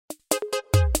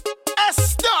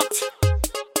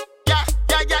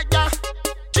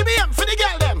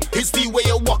It's the way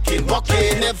you're walking,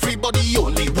 walking. Everybody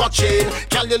only watching.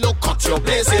 Girl, you look hot, you're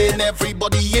blazing.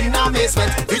 Everybody in amazement.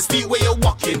 It's the way you're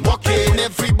walking, walking.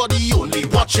 Everybody only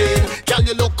watching. Girl,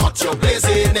 you look hot, you're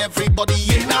blazing. Everybody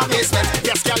in amazement.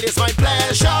 Yes, girl, it's my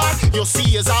pleasure. You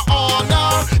see, it's an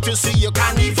honor to see you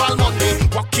Carnival Monday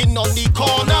walking on the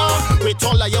corner with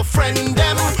all of your friends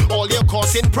them. All you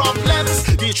causing problems.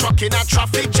 The truck in a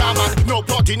traffic jam and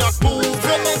nobody not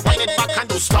moving. Wind it back and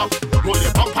do stop. Roll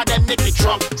your bumper then make it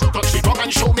drop. Touch the dog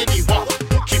and show me the walk.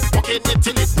 Keep walking it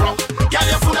till it broke. Girl,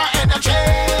 you're full of energy.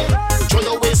 Throw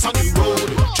your waist on the road.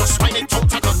 Just wind it out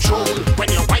of control. When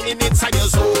you're whining inside your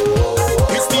zone.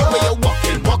 It's the way you're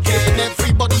walking, walking.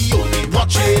 Everybody only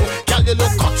watching. Girl, you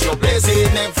look hot, you're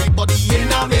blazing. Everybody in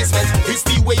amazement. It's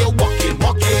the way you're walking,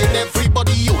 walking.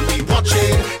 Everybody only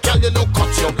watching. Girl, you look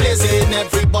hot, you're blazing.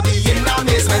 Everybody in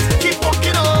amazement. Keep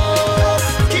walking up,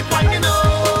 keep winding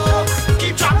up,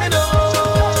 keep jamming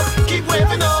up, keep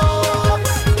waving up,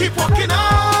 keep walking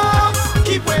up,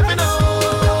 keep waving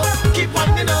up, keep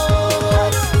winding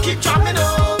up, keep jamming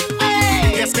up.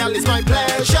 Hey. Yes, girl, it's my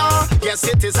pleasure. Yes,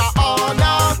 it is an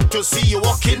honor to see you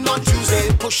walking on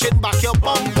Tuesday, pushing back your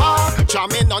bumper,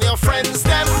 jamming on your friends.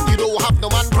 Them, you don't have no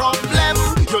man problem.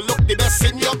 You look the best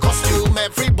in your costume.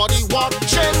 Everybody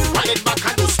watching. Wind it back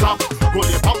and don't stop. Roll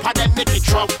your bumper then make it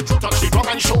drop. Touch the drum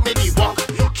and show me the walk.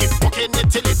 Keep walking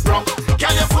it till it broke.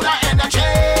 Girl, you're full of energy.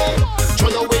 Throw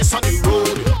your waist on the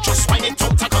road. Just wind it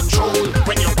out of control.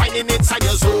 When you're whining inside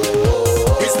your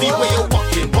zone. It's the way you're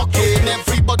walking, walking.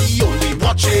 Everybody only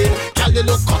watching. Girl, you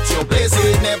look hot, you're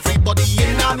blazing. Everybody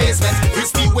in amazement.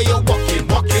 It's the way you're walking,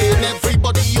 walking.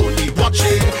 Everybody only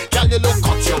watching. Girl, you look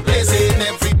hot, you're blazing.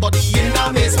 Everybody in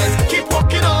amazement. Keep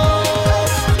walking up,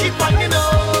 keep winding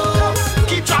up,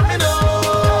 keep jamming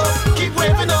up, keep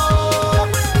waving up,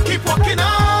 keep walking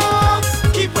up,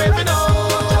 keep waving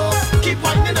up, keep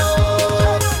winding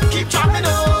up, keep jamming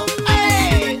up.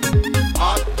 Hey,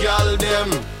 hot girl them,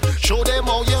 show them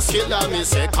how you skill and me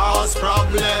say cause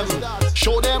problem.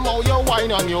 Show them how you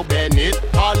whine and you bend it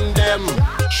on them.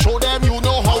 Show them you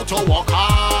know how to walk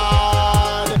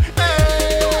hard.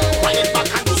 Hey, wind it back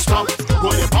and don't stop.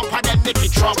 Roll your bumper then make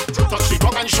it drop. Touch the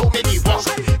drum and show me the walk.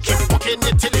 Keep walking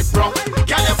it till it broke.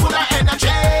 Girl, you're full of energy.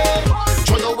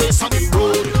 Throw your waist on the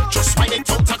road. Just wind it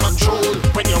out of control.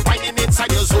 When you're whining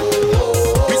inside your zone.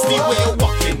 It's the way you're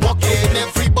walking, walking.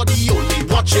 Everybody only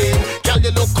watching. Girl,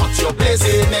 you look hot, you're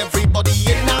blazing. Everybody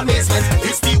in amazement.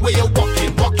 It's the way you're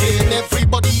walking, walking.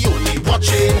 Everybody only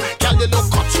watching. Girl, you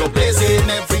look hot, you're blazing.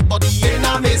 Everybody in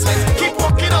amazement. Keep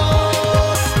walking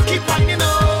up, keep winding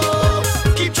up,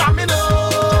 keep jamming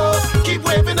up, keep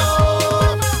waving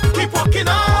up, keep walking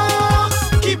up,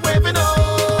 keep waving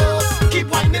up, keep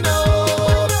winding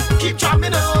up, keep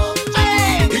jamming up.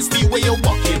 Hey, it's the way you're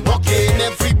walking, walking.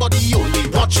 Everybody only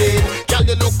watching.